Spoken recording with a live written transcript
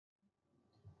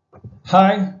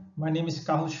Hi, my name is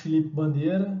Carlos Felipe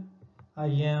Bandeira. I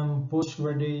am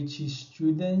postgraduate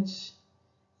student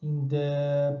in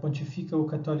the Pontifical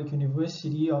Catholic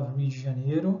University of Rio de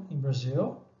Janeiro in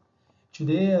Brazil.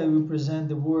 Today I will present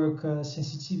the work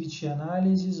Sensitivity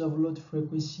Analysis of Load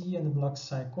Frequency and Block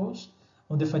Cycles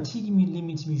on the Fatigue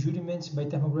Limit Measurements by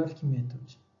Thermographic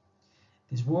Methods.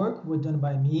 This work was done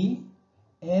by me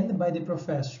and by the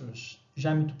professors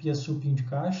Jaime Tupiaçu de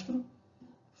Castro,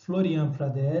 Florian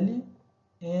Pradelle,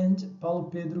 and Paulo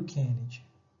Pedro Kenedi.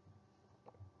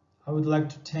 I would like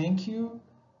to thank you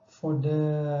for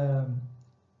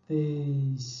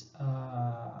this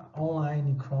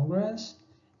online congress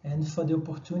and for the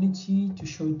opportunity to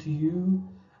show to you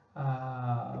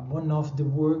one of the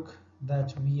work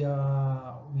that we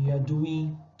are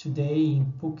doing today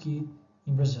in PUC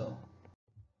in Brazil.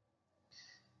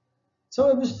 So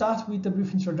I will start with a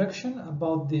brief introduction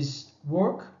about this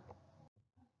work.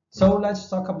 So let's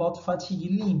talk about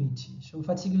fatigue limit. So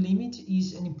fatigue limit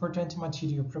is an important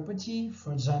material property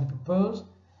for design purpose.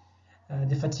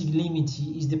 The fatigue limit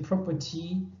is the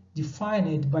property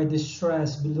defined by the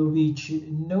stress below which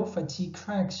no fatigue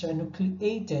cracks are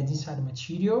nucleated inside the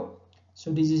material.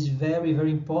 So this is very,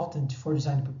 very important for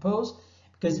design purpose,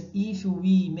 because if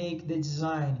we make the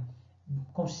design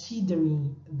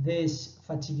considering this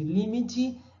fatigue limit,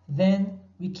 then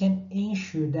we can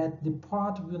ensure that the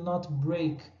part will not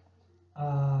break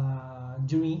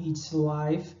during its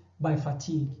life by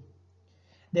fatigue.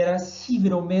 There are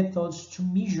several methods to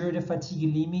measure the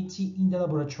fatigue limit in the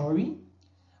laboratory.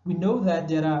 We know that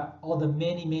there are other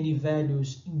many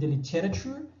values in the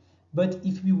literature, but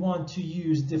if we want to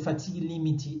use the fatigue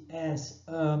limit as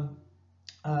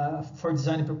for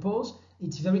design purpose,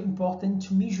 it's very important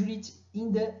to measure it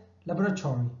in the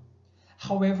laboratory.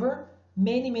 However,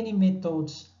 many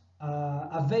methods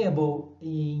available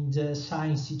in the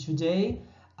science today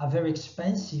are very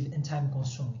expensive and time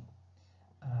consuming.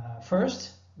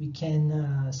 First, we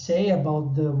can say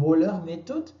about the Wöhler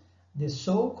method. The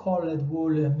so-called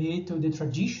Wöhler method, the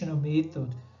traditional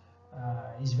method,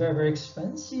 is very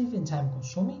expensive and time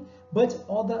consuming, but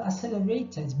other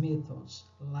accelerated methods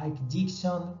like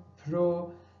Dixon,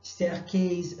 Pro,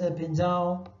 staircase, up and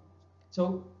down.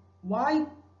 So why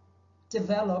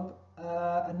develop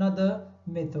another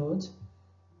method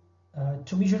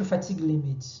to measure fatigue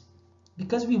limits?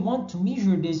 Because we want to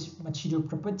measure this material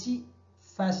property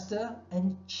faster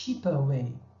and cheaper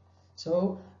way.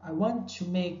 So I want to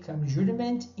make a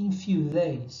measurement in few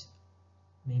days,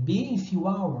 maybe in few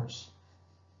hours.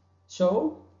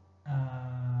 So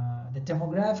the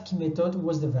thermographic method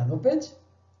was developed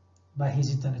by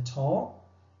Hesitan et al.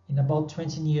 In about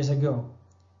 20 years ago.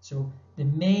 So the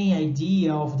main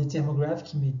idea of the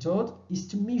thermographic method is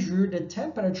to measure the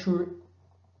temperature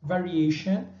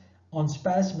variation on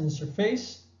specimen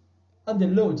surface under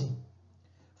loading.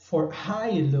 For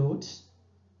higher loads,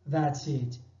 that's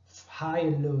it,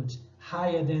 higher loads,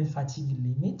 higher than fatigue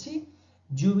limit,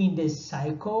 during the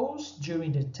cycles,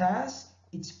 during the test,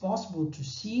 it's possible to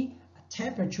see a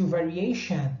temperature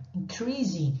variation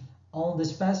increasing on the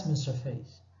specimen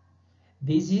surface.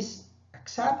 This is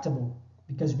acceptable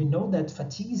because we know that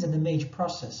fatigue is a damage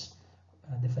process.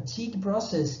 The fatigue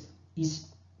process is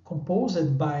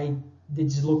composed by the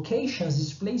dislocations,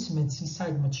 displacements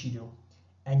inside material,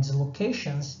 and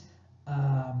dislocations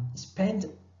spend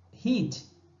heat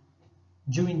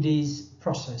during this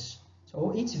process.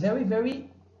 So it's very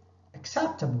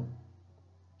acceptable.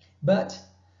 But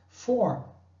for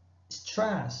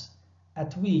stress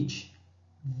at which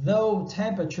though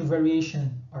temperature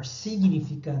variation or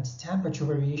significant temperature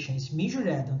variation is measured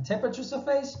on temperature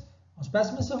surface, on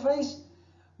specimen surface,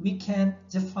 we can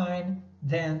define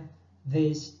then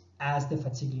this as the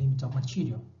fatigue limit of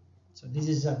material. So this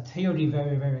is a theory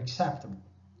very acceptable.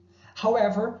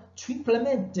 However, to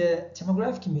implement the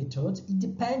thermographic method, it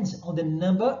depends on the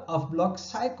number of block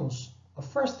cycles of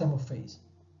first thermophase.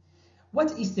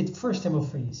 What is the first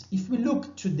thermophase? If we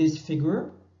look to this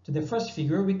figure, to the first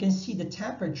figure, we can see the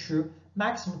temperature,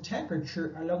 maximum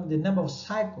temperature along the number of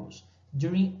cycles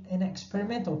during an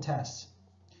experimental test.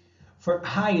 For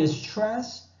higher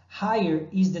stress, higher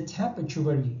is the temperature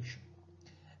variation.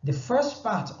 The first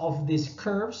part of these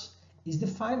curves is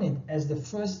defined as the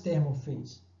first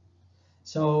thermophase.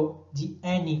 So the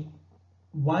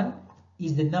N1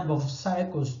 is the number of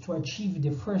cycles to achieve the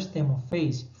first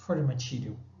thermophase for the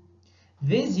material.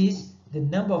 This is the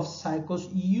number of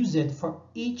cycles used for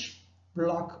each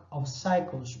block of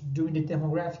cycles during the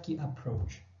thermographic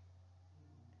approach.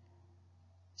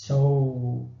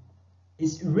 So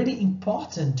it's really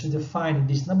important to define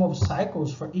this number of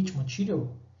cycles for each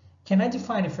material. Can I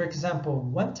define, for example,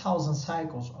 1000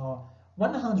 cycles or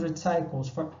 100 cycles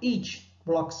for each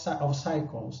block of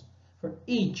cycles for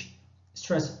each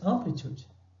stress amplitude?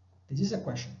 This is a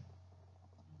question.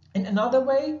 In another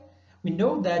way, we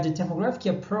know that the thermographic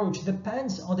approach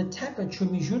depends on the temperature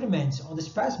measurements on the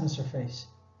specimen surface.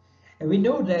 And we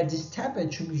know that this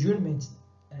temperature measurement,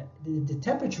 the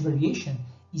temperature variation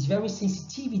is very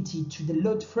sensitivity to the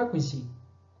load frequency.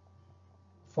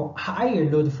 For higher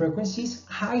load frequencies,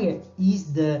 higher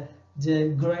is the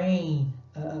grain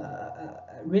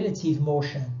relative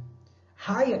motion.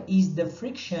 Higher is the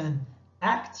friction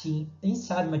acting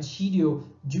inside material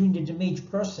during the damage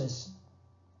process.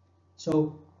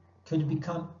 So it could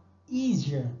become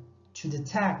easier to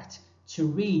detect, to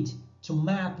read, to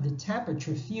map the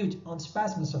temperature field on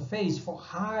specimen surface for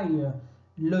higher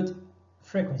load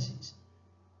frequencies.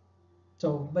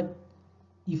 So, but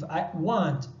if I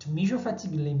want to measure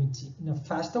fatigue limit in a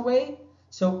faster way,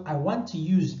 so I want to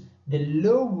use the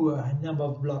lower number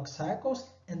of block cycles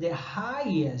and the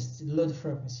highest load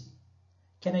frequency.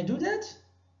 Can I do that?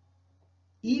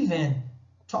 Even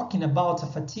talking about a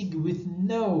fatigue with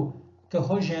no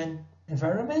corrosion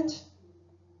environment?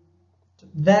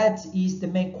 That is the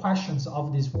main questions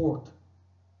of this work.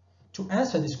 To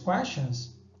answer these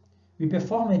questions, we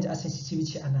performed a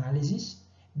sensitivity analysis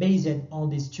based on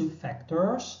these two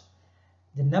factors,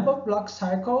 the number of block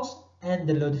cycles and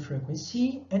the load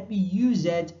frequency, and we used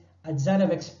a design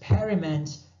of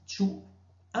experiments to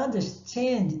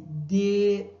understand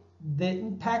the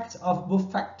impact of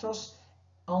both factors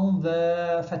on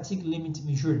the fatigue limit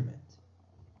measurement.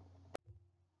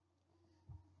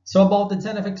 So about the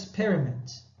design of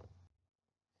experiment.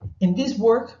 In this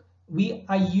work, we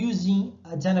are using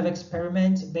a design of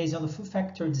experiment based on the full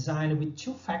factor design with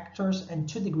 2 factors and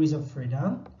 2 degrees of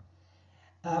freedom.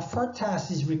 4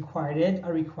 tests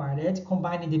are required,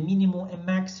 combining the minimum and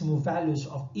maximum values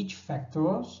of each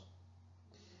factors.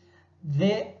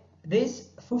 This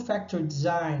full factor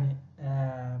design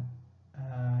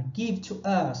gives to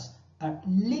us a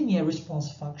linear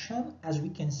response function, as we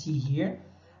can see here.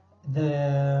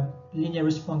 The linear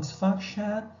response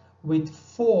function with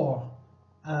four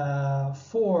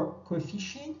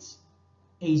coefficients,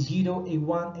 A0,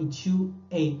 A1, A2,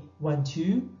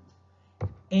 A12,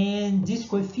 and this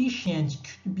coefficient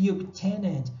could be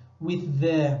obtained with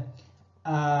the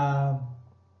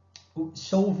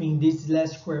solving this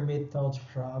last square method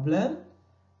problem,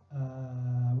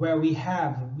 where we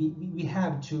have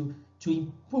to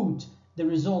input the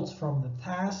results from the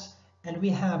task, and we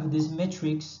have this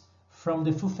matrix from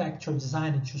the full factor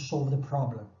design to solve the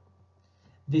problem.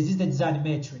 This is the design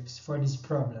matrix for this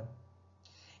problem.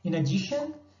 In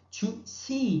addition, to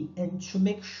see and to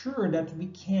make sure that we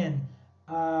can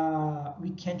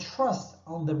trust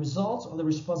on the results of the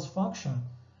response function,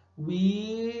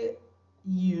 we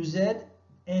used an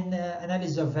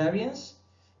analysis of variance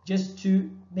just to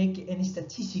make any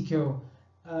statistical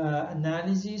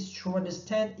analysis to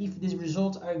understand if these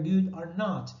results are good or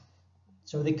not.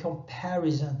 So the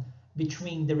comparison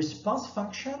between the response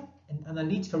function and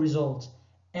analytical results,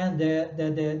 and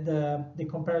the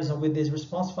comparison with this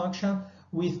response function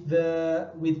with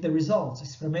the results,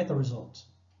 experimental results.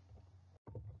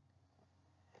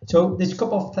 So the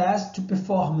scope of tasks to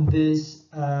perform this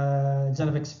design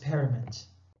of experiment.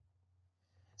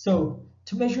 So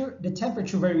to measure the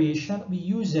temperature variation, we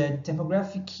use a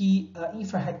thermographic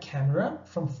infrared camera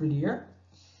from FLIR.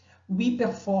 We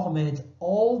performed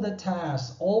all the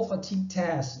tasks, all fatigue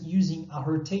tests, using a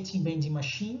rotating bending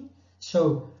machine.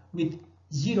 So with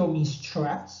 0 mean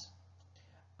stress,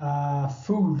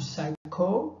 full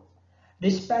cycle. The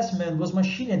specimen was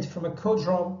machined from a cold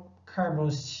drawn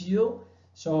carbon steel,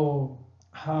 so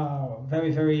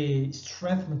very, very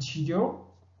strength material.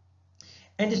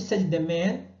 And the study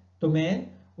domain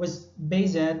was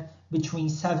based between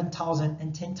 7,000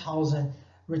 and 10,000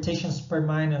 rotations per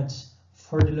minute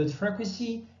for the load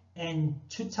frequency, and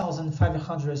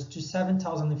 2,500 to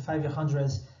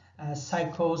 7,500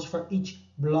 cycles for each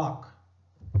block.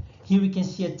 Here we can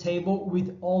see a table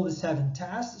with all the 7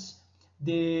 tasks.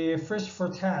 The first 4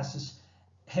 tasks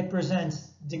represent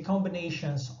the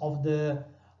combinations of the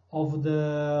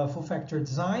full factor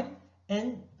design,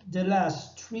 and the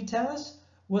last 3 tasks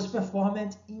was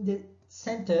performed in the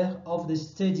center of the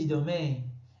study domain,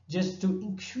 just to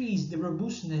increase the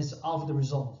robustness of the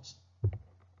results.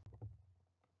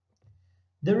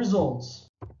 The results.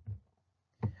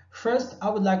 First, I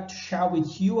would like to share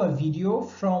with you a video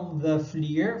from the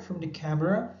FLIR, from the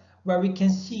camera, where we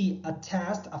can see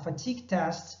a fatigue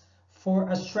test for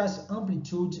a stress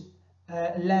amplitude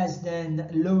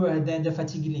lower than the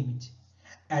fatigue limit.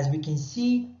 As we can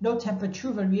see, no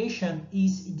temperature variation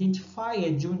is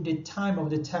identified during the time of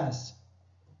the test.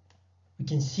 We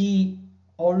can see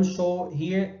also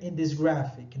here in this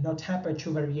graphic, no temperature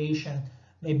variation,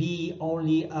 maybe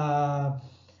only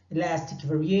elastic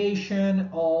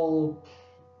variation, all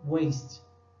waste.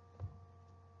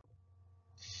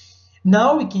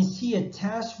 Now we can see a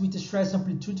test with a stress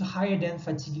amplitude higher than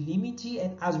fatigue limit,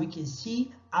 and as we can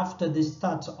see, after the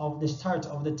start of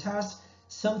the test,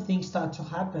 some things start to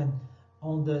happen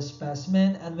on the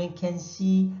specimen, and we can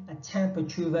see a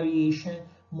temperature variation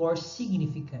more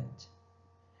significant.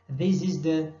 This is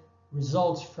the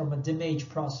results from a damage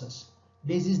process.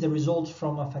 This is the results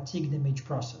from a fatigue damage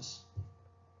process.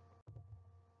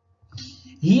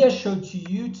 Here I show to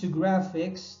you two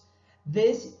graphics.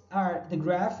 These are the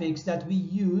graphics that we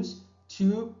use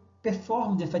to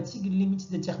perform the fatigue limit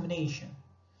determination.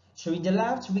 So in the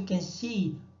left, we can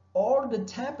see all the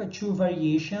temperature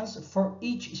variations for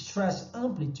each stress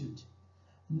amplitude.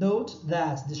 Note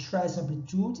that the stress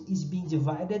amplitude is being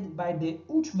divided by the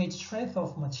ultimate strength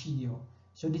of material.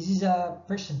 So this is a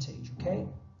percentage, okay?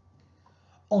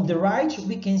 On the right,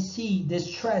 we can see the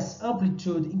stress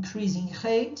amplitude increasing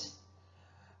rate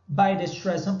by the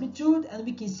stress amplitude, and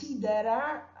we can see that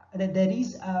there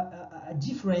is a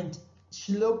different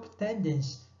slope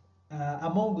tendency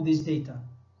among this data.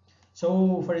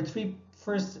 So for the three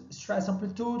first stress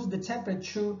amplitudes, the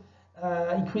temperature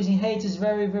increasing rate is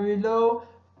very, very low.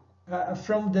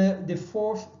 From the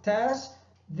fourth test,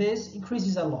 this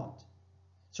increases a lot.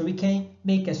 So we can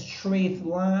make a straight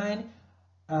line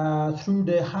through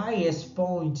the highest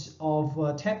points of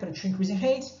temperature increasing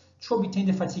rates to obtain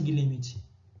the fatigue limit.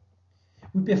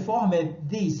 We performed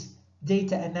this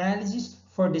data analysis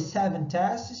for the 7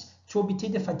 tests to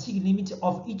obtain the fatigue limit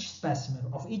of each specimen,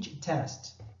 of each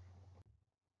test.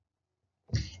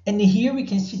 And here we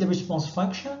can see the response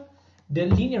function, the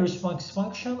linear response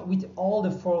function with all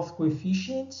the 4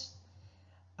 coefficients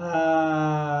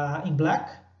in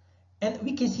black. And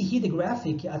we can see here the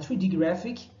graphic, a 3D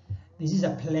graphic. This is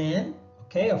a plan,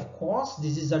 okay, of course.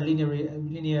 This is a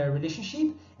linear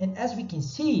relationship. And as we can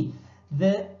see,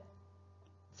 the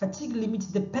fatigue limit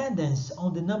dependence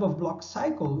on the number of block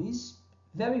cycle is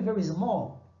very, very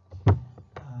small,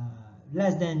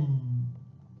 less than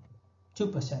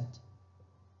 2%.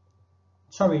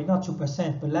 Sorry, not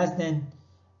 2%, but less than,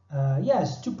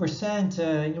 yes, 2%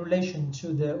 in relation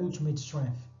to the ultimate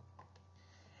strength.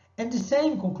 And the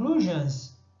same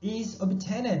conclusions is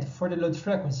obtained for the load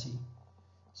frequency.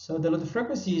 So the load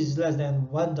frequency is less than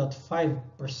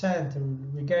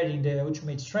 1.5% regarding the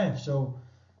ultimate strength. So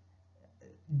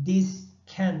this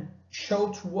can show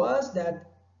to us that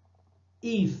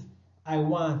if I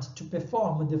want to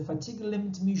perform the fatigue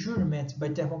limit measurement by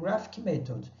thermographic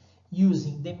method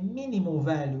using the minimum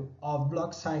value of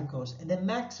block cycles and the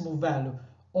maximum value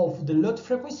of the load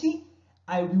frequency,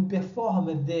 I will perform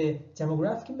the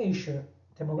thermographic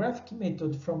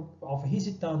method of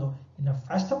Hisitano in a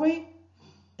faster way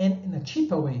and in a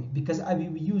cheaper way, because I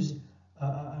will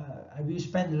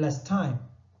spend less time.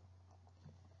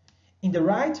 In the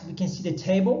right, we can see the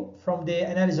table from the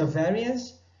analysis of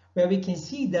variance, where we can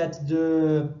see that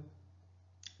the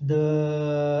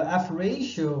F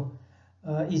ratio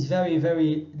is very,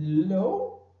 very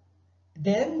low.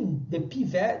 Then the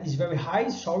p-value is very high,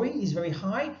 is very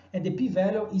high, and the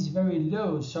p-value is very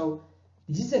low. So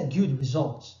this is a good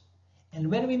result.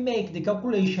 And when we make the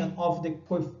calculation of the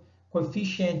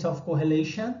coefficient of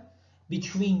correlation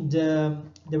between the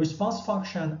response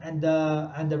function and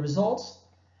the results,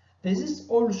 this is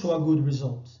also a good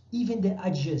result, even the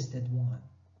adjusted one.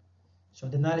 So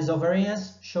the analysis of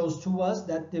variance shows to us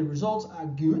that the results are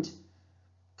good.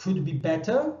 Could be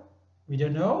better, we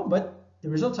don't know, but the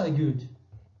results are good.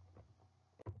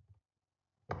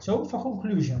 So for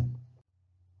conclusion.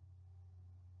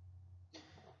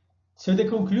 So the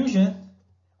conclusion,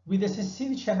 with the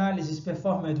sensitivity analysis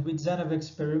performed with Zanov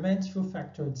experiment through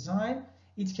factor design,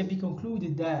 it can be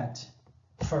concluded that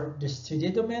for the study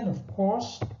domain, of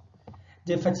course,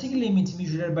 the fatigue limit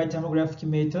measured by thermographic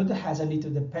method has a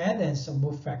little dependence on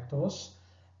both factors,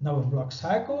 number of block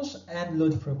cycles and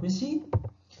load frequency.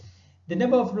 The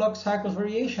number of block cycles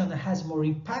variation has more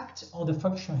impact on the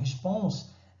functional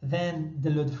response than the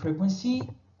load frequency,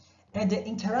 and the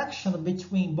interaction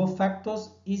between both factors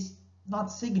is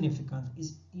not significant,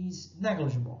 is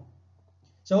negligible.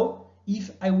 So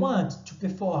if I want to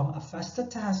perform a faster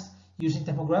test using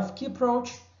thermographic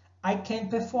approach, I can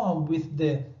perform with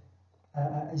the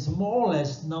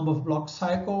smallest number of block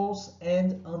cycles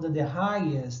and under the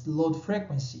highest load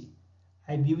frequency.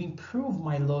 I will improve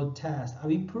my load test. I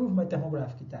will improve my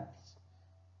thermographic test.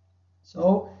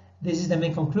 So this is the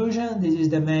main conclusion. This is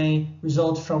the main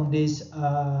result from this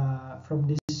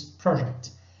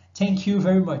project. Thank you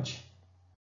very much.